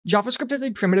JavaScript has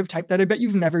a primitive type that I bet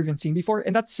you've never even seen before,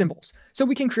 and that's symbols. So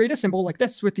we can create a symbol like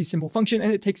this with the symbol function,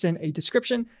 and it takes in a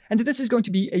description, and this is going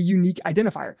to be a unique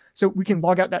identifier. So we can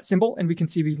log out that symbol, and we can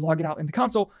see we log it out in the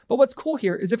console. But what's cool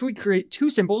here is if we create two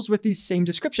symbols with the same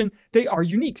description, they are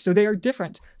unique, so they are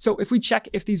different. So if we check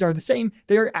if these are the same,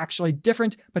 they are actually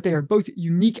different, but they are both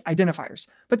unique identifiers.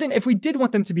 But then if we did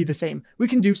want them to be the same, we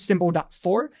can do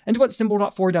symbol.for, and what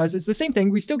symbol.for does is the same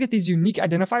thing. We still get these unique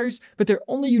identifiers, but they're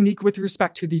only unique with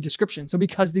respect to the description. So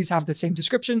because these have the same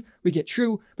description, we get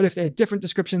true, but if they had different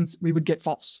descriptions, we would get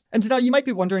false. And now you might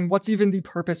be wondering what's even the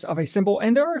purpose of a symbol,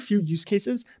 and there are a few use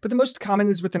cases, but the most common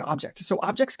is with an object. So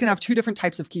objects can have two different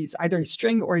types of keys, either a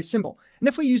string or a symbol. And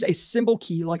if we use a symbol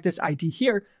key like this ID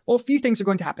here, well, a few things are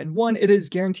going to happen. One, it is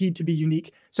guaranteed to be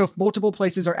unique. So if multiple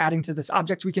places are adding to this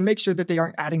object, we can make sure that they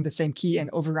aren't adding the same key and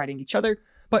overriding each other.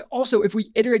 But also if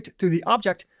we iterate through the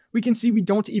object, we can see we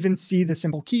don't even see the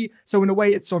symbol key. So in a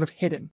way, it's sort of hidden.